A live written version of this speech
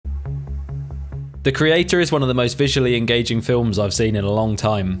The Creator is one of the most visually engaging films I've seen in a long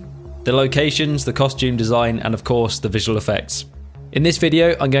time. The locations, the costume design, and of course the visual effects. In this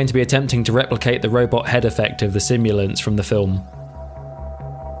video, I'm going to be attempting to replicate the robot head effect of the simulants from the film.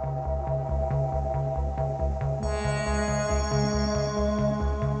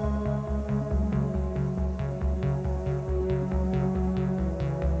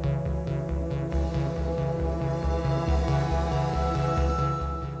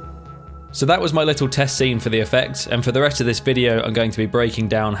 So that was my little test scene for the effect, and for the rest of this video I'm going to be breaking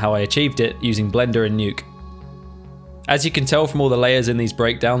down how I achieved it using Blender and Nuke. As you can tell from all the layers in these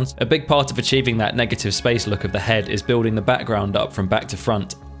breakdowns, a big part of achieving that negative space look of the head is building the background up from back to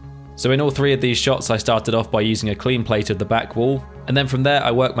front. So in all three of these shots I started off by using a clean plate of the back wall, and then from there I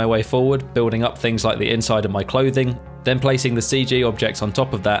worked my way forward, building up things like the inside of my clothing, then placing the CG objects on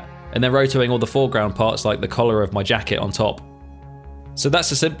top of that, and then rotating all the foreground parts like the collar of my jacket on top. So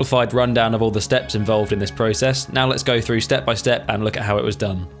that's a simplified rundown of all the steps involved in this process. Now let's go through step by step and look at how it was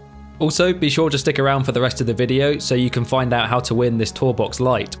done. Also, be sure to stick around for the rest of the video so you can find out how to win this TourBox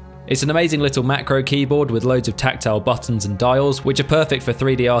Lite. It's an amazing little macro keyboard with loads of tactile buttons and dials, which are perfect for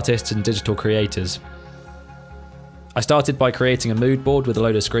 3D artists and digital creators. I started by creating a mood board with a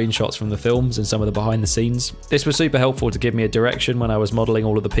load of screenshots from the films and some of the behind the scenes. This was super helpful to give me a direction when I was modelling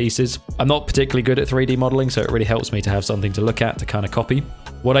all of the pieces. I'm not particularly good at 3D modelling, so it really helps me to have something to look at to kind of copy.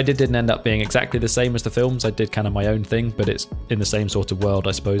 What I did didn't end up being exactly the same as the films. I did kind of my own thing, but it's in the same sort of world,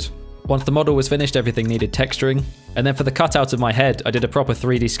 I suppose. Once the model was finished, everything needed texturing. And then for the cutout of my head, I did a proper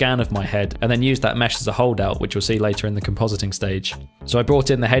 3D scan of my head and then used that mesh as a holdout, which you'll see later in the compositing stage. So I brought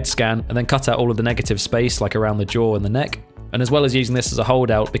in the head scan and then cut out all of the negative space like around the jaw and the neck. And as well as using this as a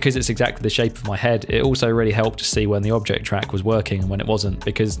holdout, because it's exactly the shape of my head, it also really helped to see when the object track was working and when it wasn't,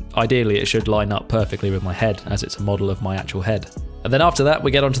 because ideally it should line up perfectly with my head as it's a model of my actual head. And then after that,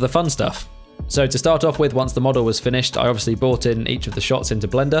 we get onto the fun stuff. So to start off with, once the model was finished, I obviously brought in each of the shots into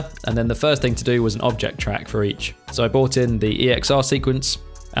Blender, and then the first thing to do was an object track for each. So I brought in the EXR sequence,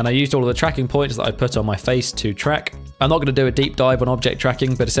 and I used all of the tracking points that I put on my face to track. I'm not going to do a deep dive on object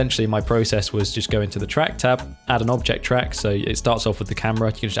tracking, but essentially my process was just go into the track tab, add an object track. So it starts off with the camera,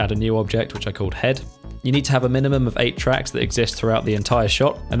 you can just add a new object, which I called head. You need to have a minimum of 8 tracks that exist throughout the entire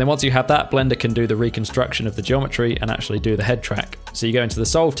shot. And then once you have that, Blender can do the reconstruction of the geometry and actually do the head track. So you go into the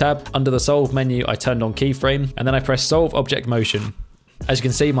Solve tab. Under the Solve menu, I turned on keyframe, and then I press Solve Object Motion. As you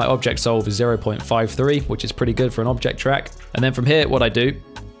can see, my object solve is 0.53, which is pretty good for an object track. And then from here, what I do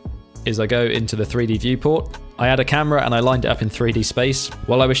is I go into the 3D viewport. I add a camera and I lined it up in 3D space.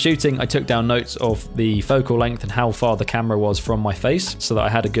 While I was shooting, I took down notes of the focal length and how far the camera was from my face so that I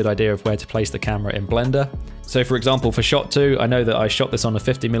had a good idea of where to place the camera in Blender. So for example, for shot 2, I know that I shot this on a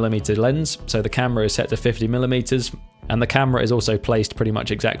 50mm lens, so the camera is set to 50mm, and the camera is also placed pretty much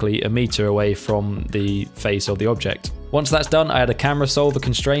exactly a meter away from the face of the object. Once that's done, I add a camera solver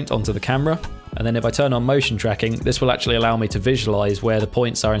constraint onto the camera, and then if I turn on motion tracking, this will actually allow me to visualize where the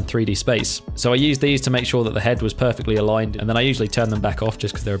points are in 3D space. So I use these to make sure that the head was perfectly aligned, and then I usually turn them back off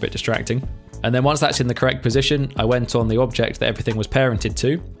just because they're a bit distracting. And then once that's in the correct position, I went on the object that everything was parented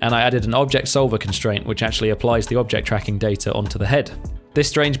to, and I added an object solver constraint, which actually applies the object tracking data onto the head. This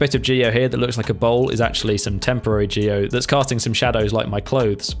strange bit of geo here that looks like a bowl is actually some temporary geo that's casting some shadows like my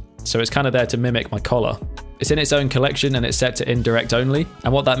clothes. So it's kind of there to mimic my collar. It's in its own collection and it's set to indirect only.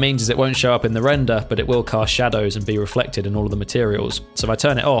 And what that means is it won't show up in the render, but it will cast shadows and be reflected in all of the materials. So if I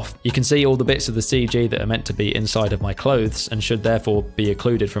turn it off, you can see all the bits of the CG that are meant to be inside of my clothes and should therefore be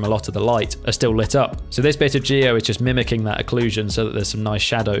occluded from a lot of the light are still lit up. So this bit of geo is just mimicking that occlusion so that there's some nice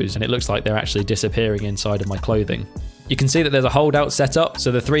shadows and it looks like they're actually disappearing inside of my clothing. You can see that there's a holdout set up,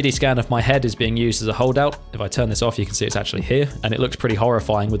 so the 3D scan of my head is being used as a holdout. If I turn this off, you can see it's actually here, and it looks pretty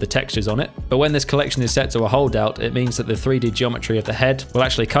horrifying with the textures on it. But when this collection is set to a holdout, it means that the 3D geometry of the head will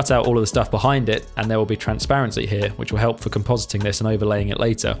actually cut out all of the stuff behind it, and there will be transparency here, which will help for compositing this and overlaying it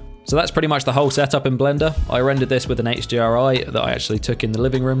later. So that's pretty much the whole setup in Blender. I rendered this with an HDRI that I actually took in the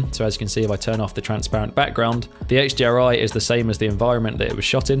living room. So as you can see, if I turn off the transparent background, the HDRI is the same as the environment that it was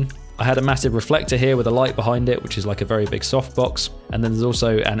shot in. I had a massive reflector here with a light behind it, which is like a very big softbox. And then there's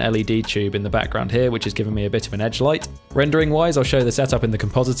also an LED tube in the background here, which is giving me a bit of an edge light. Rendering wise, I'll show the setup in the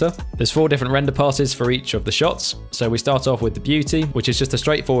compositor. There's 4 different render passes for each of the shots. So we start off with the beauty, which is just a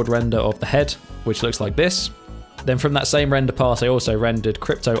straightforward render of the head, which looks like this. Then from that same render pass, I also rendered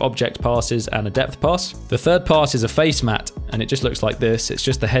crypto object passes and a depth pass. The third pass is a face matte, and it just looks like this. It's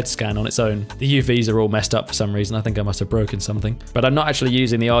just the head scan on its own. The UVs are all messed up for some reason. I think I must have broken something. But I'm not actually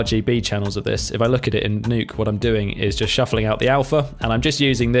using the RGB channels of this. If I look at it in Nuke, what I'm doing is just shuffling out the alpha, and I'm just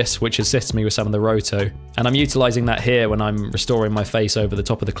using this, which assists me with some of the roto. And I'm utilizing that here when I'm restoring my face over the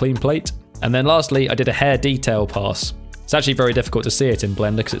top of the clean plate. And then lastly, I did a hair detail pass. It's actually very difficult to see it in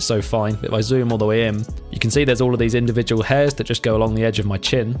Blender because it's so fine, but if I zoom all the way in, you can see there's all of these individual hairs that just go along the edge of my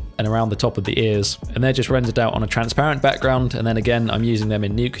chin and around the top of the ears, and they're just rendered out on a transparent background, and then again I'm using them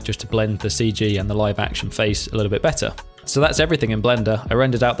in Nuke just to blend the CG and the live action face a little bit better. So that's everything in Blender. I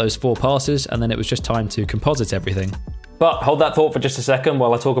rendered out those 4 passes, and then it was just time to composite everything. But hold that thought for just a second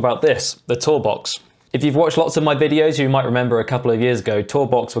while I talk about this, the TourBox. If you've watched lots of my videos, you might remember a couple of years ago,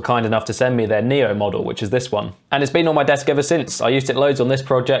 TourBox were kind enough to send me their Neo model, which is this one. And it's been on my desk ever since. I used it loads on this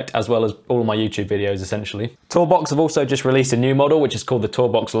project, as well as all of my YouTube videos, essentially. TourBox have also just released a new model, which is called the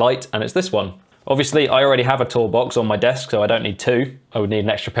TourBox Lite, and it's this one. Obviously, I already have a TourBox on my desk, so I don't need 2. I would need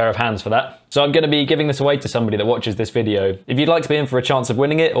an extra pair of hands for that. So I'm going to be giving this away to somebody that watches this video. If you'd like to be in for a chance of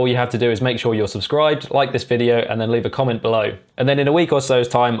winning it, all you have to do is make sure you're subscribed, like this video, and then leave a comment below. And then in a week or so's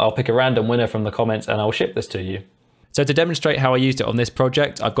time, I'll pick a random winner from the comments and I'll ship this to you. So to demonstrate how I used it on this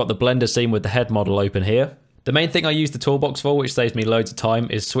project, I've got the Blender scene with the head model open here. The main thing I use the TourBox for, which saves me loads of time,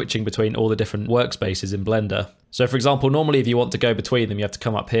 is switching between all the different workspaces in Blender. So for example, normally if you want to go between them, you have to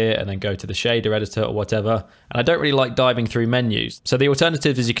come up here and then go to the shader editor or whatever. And I don't really like diving through menus. So the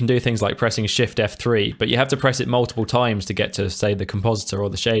alternative is you can do things like pressing Shift F3, but you have to press it multiple times to get to, say, the compositor or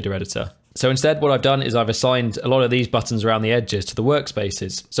the shader editor. So instead, what I've done is I've assigned a lot of these buttons around the edges to the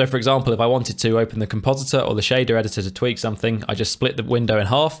workspaces. So for example, if I wanted to open the compositor or the shader editor to tweak something, I just split the window in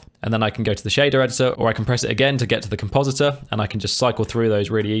half, and then I can go to the shader editor, or I can press it again to get to the compositor, and I can just cycle through those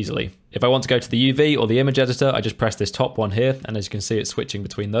really easily. If I want to go to the UV or the image editor, I just press this top one here, and as you can see, it's switching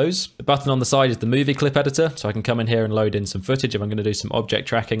between those. The button on the side is the movie clip editor, so I can come in here and load in some footage if I'm going to do some object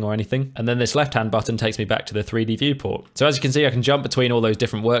tracking or anything. And then this left-hand button takes me back to the 3D viewport. So as you can see, I can jump between all those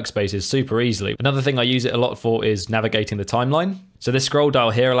different workspaces super easily. Another thing I use it a lot for is navigating the timeline. So this scroll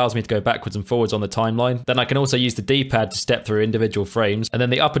dial here allows me to go backwards and forwards on the timeline. Then I can also use the D-pad to step through individual frames. And then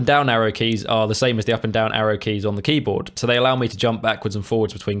the up and down arrow keys are the same as the up and down arrow keys on the keyboard. So they allow me to jump backwards and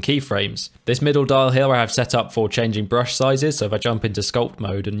forwards between keyframes. This middle dial here I have set up for changing brush sizes. So if I jump into sculpt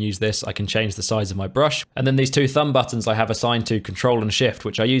mode and use this, I can change the size of my brush. And then these 2 thumb buttons I have assigned to Control and Shift,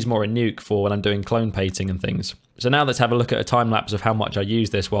 which I use more in Nuke for when I'm doing clone painting and things. So now let's have a look at a time lapse of how much I use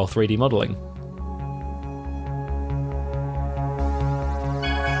this while 3D modeling.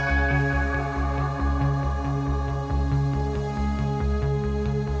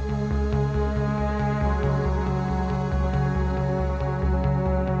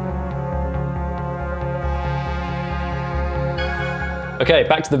 Okay,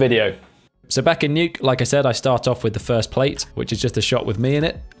 back to the video. So back in Nuke, like I said, I start off with the first plate, which is just a shot with me in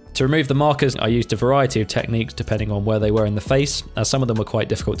it. To remove the markers, I used a variety of techniques depending on where they were in the face, as some of them were quite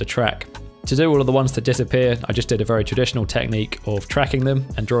difficult to track. To do all of the ones that disappear, I just did a very traditional technique of tracking them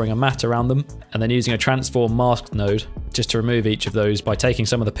and drawing a mat around them, and then using a transform mask node just to remove each of those by taking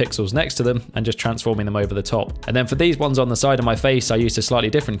some of the pixels next to them and just transforming them over the top. And then for these ones on the side of my face, I used a slightly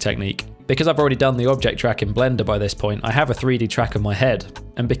different technique. Because I've already done the object track in Blender by this point, I have a 3D track of my head.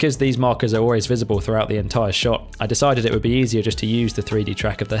 And because these markers are always visible throughout the entire shot, I decided it would be easier just to use the 3D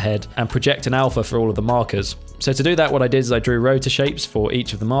track of the head and project an alpha for all of the markers. So to do that, what I did is I drew rotor shapes for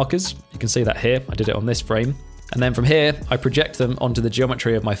each of the markers. You can see that here, I did it on this frame. And then from here, I project them onto the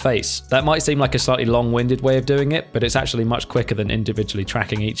geometry of my face. That might seem like a slightly long-winded way of doing it, but it's actually much quicker than individually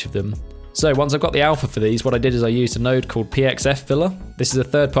tracking each of them. So once I've got the alpha for these, what I did is I used a node called PXF Filler. This is a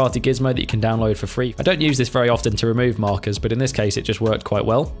third-party gizmo that you can download for free. I don't use this very often to remove markers, but in this case it just worked quite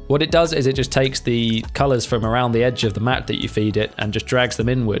well. What it does is it just takes the colors from around the edge of the mat that you feed it and just drags them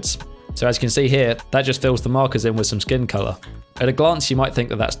inwards. So as you can see here, that just fills the markers in with some skin color. At a glance, you might think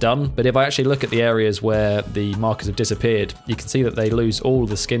that that's done, but if I actually look at the areas where the markers have disappeared, you can see that they lose all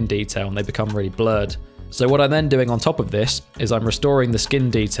the skin detail and they become really blurred. So what I'm then doing on top of this is I'm restoring the skin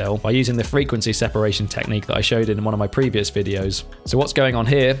detail by using the frequency separation technique that I showed in one of my previous videos. So what's going on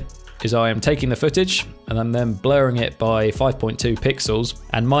here is I am taking the footage and I'm then blurring it by 5.2 pixels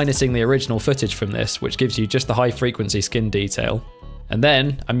and minusing the original footage from this, which gives you just the high frequency skin detail. And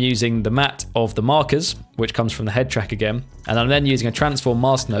then I'm using the mat of the markers, which comes from the head track again, and I'm then using a transform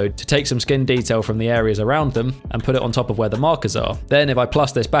mask node to take some skin detail from the areas around them and put it on top of where the markers are. Then if I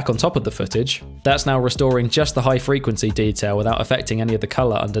plus this back on top of the footage, that's now restoring just the high frequency detail without affecting any of the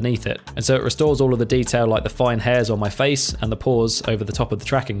color underneath it. And so it restores all of the detail like the fine hairs on my face and the pores over the top of the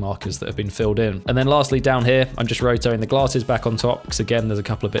tracking markers that have been filled in. And then lastly down here, I'm just rotating the glasses back on top because again, there's a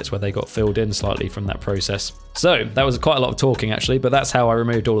couple of bits where they got filled in slightly from that process. So that was quite a lot of talking actually, but that's how I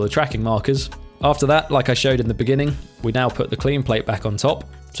removed all of the tracking markers. After that, like I showed in the beginning, we now put the clean plate back on top.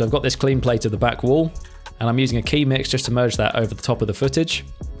 So I've got this clean plate of the back wall, and I'm using a key mix just to merge that over the top of the footage.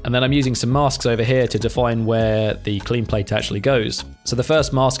 And then I'm using some masks over here to define where the clean plate actually goes. So the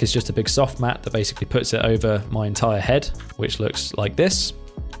first mask is just a big soft matte that basically puts it over my entire head, which looks like this.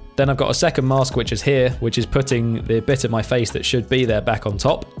 Then I've got a second mask which is here, which is putting the bit of my face that should be there back on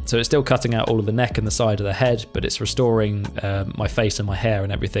top. So it's still cutting out all of the neck and the side of the head, but it's restoring my face and my hair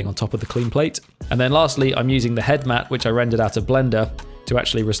and everything on top of the clean plate. And then lastly, I'm using the head matte, which I rendered out of Blender, to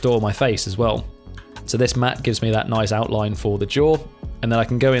actually restore my face as well. So this matte gives me that nice outline for the jaw. And then I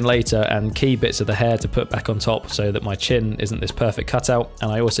can go in later and key bits of the hair to put back on top so that my chin isn't this perfect cutout.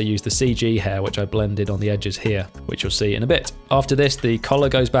 And I also use the CG hair, which I blended on the edges here, which you'll see in a bit. After this, the collar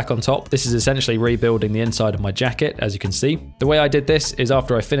goes back on top. This is essentially rebuilding the inside of my jacket, as you can see. The way I did this is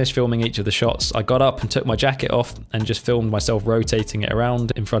after I finished filming each of the shots, I got up and took my jacket off and just filmed myself rotating it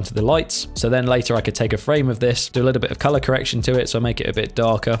around in front of the lights. So then later I could take a frame of this, do a little bit of color correction to it so I make it a bit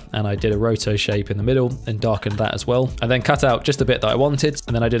darker, and I did a roto shape in the middle and darkened that as well. And then cut out just the bit that I wanted,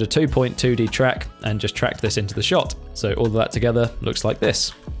 and then I did a 2.2D track and just tracked this into the shot. So all of that together looks like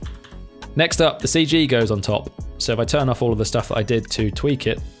this. Next up, the CG goes on top. So if I turn off all of the stuff that I did to tweak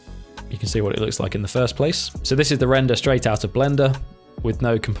it, you can see what it looks like in the first place. So this is the render straight out of Blender with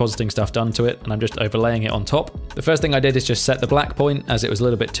no compositing stuff done to it, and I'm just overlaying it on top. The first thing I did is just set the black point as it was a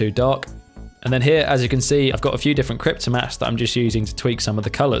little bit too dark. And then here, as you can see, I've got a few different cryptomats that I'm just using to tweak some of the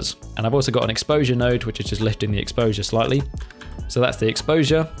colors. And I've also got an exposure node, which is just lifting the exposure slightly. So that's the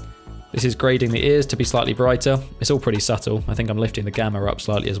exposure. This is grading the ears to be slightly brighter. It's all pretty subtle. I think I'm lifting the gamma up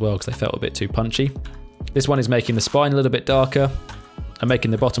slightly as well because they felt a bit too punchy. This one is making the spine a little bit darker. I'm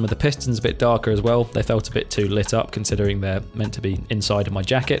making the bottom of the pistons a bit darker as well. They felt a bit too lit up considering they're meant to be inside of my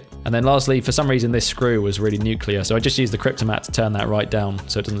jacket. And then lastly, for some reason this screw was really nuclear, so I just used the cryptomat to turn that right down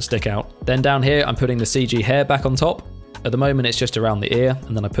so it doesn't stick out. Then down here I'm putting the CG hair back on top. At the moment it's just around the ear,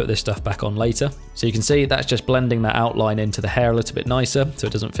 and then I put this stuff back on later. So you can see that's just blending that outline into the hair a little bit nicer, so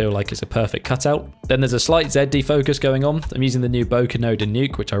it doesn't feel like it's a perfect cutout. Then there's a slight Z defocus going on. I'm using the new bokeh node in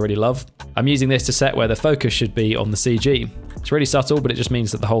Nuke, which I really love. I'm using this to set where the focus should be on the CG. It's really subtle, but it just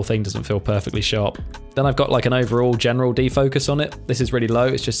means that the whole thing doesn't feel perfectly sharp. Then I've got like an overall general defocus on it. This is really low,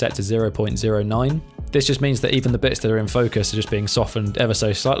 it's just set to 0.09. This just means that even the bits that are in focus are just being softened ever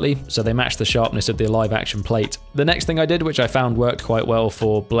so slightly, so they match the sharpness of the live action plate. The next thing I did, which I found worked quite well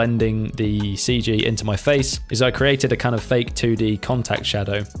for blending the CG into my face, is I created a kind of fake 2D contact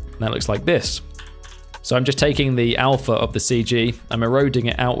shadow, and that looks like this. So I'm just taking the alpha of the CG, I'm eroding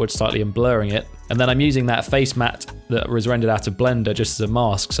it outward slightly and blurring it, and then I'm using that face matte that was rendered out of Blender just as a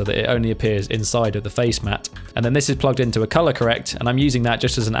mask so that it only appears inside of the face matte. And then this is plugged into a color correct, and I'm using that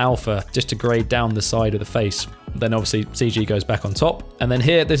just as an alpha just to grade down the side of the face. Then obviously CG goes back on top. And then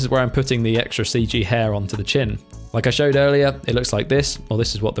here, this is where I'm putting the extra CG hair onto the chin. Like I showed earlier, it looks like this, or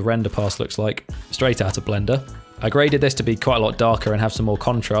this is what the render pass looks like, straight out of Blender. I graded this to be quite a lot darker and have some more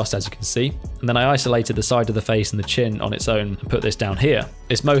contrast, as you can see. And then I isolated the side of the face and the chin on its own and put this down here.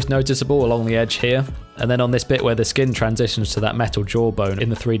 It's most noticeable along the edge here. And then on this bit where the skin transitions to that metal jawbone in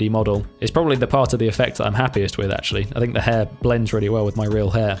the 3D model, it's probably the part of the effect that I'm happiest with, actually. I think the hair blends really well with my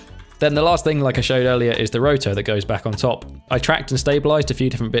real hair. Then the last thing, like I showed earlier, is the roto that goes back on top. I tracked and stabilized a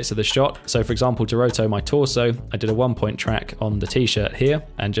few different bits of the shot. So for example, to roto my torso, I did a 1-point track on the t-shirt here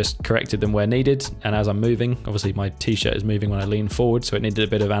and just corrected them where needed. And as I'm moving, obviously my t-shirt is moving when I lean forward, so it needed a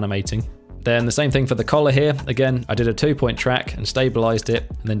bit of animating. Then the same thing for the collar here. Again, I did a 2-point track and stabilized it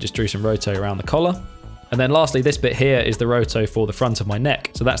and then just drew some roto around the collar. And then lastly, this bit here is the roto for the front of my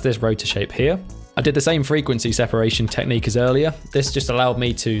neck. So that's this rotor shape here. I did the same frequency separation technique as earlier. This just allowed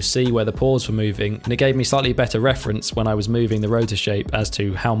me to see where the pores were moving, and it gave me slightly better reference when I was moving the rotor shape as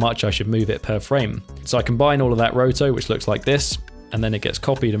to how much I should move it per frame. So I combine all of that roto, which looks like this, and then it gets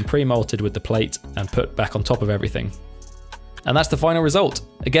copied and pre-malted with the plate and put back on top of everything. And that's the final result.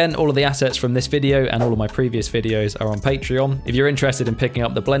 Again, all of the assets from this video and all of my previous videos are on Patreon. If you're interested in picking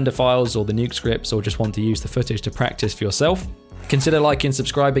up the Blender files or the Nuke scripts or just want to use the footage to practice for yourself, consider liking and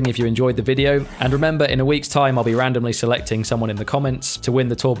subscribing if you enjoyed the video. And remember, in a week's time, I'll be randomly selecting someone in the comments to win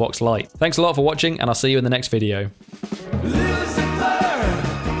the TourBox Lite. Thanks a lot for watching, and I'll see you in the next video.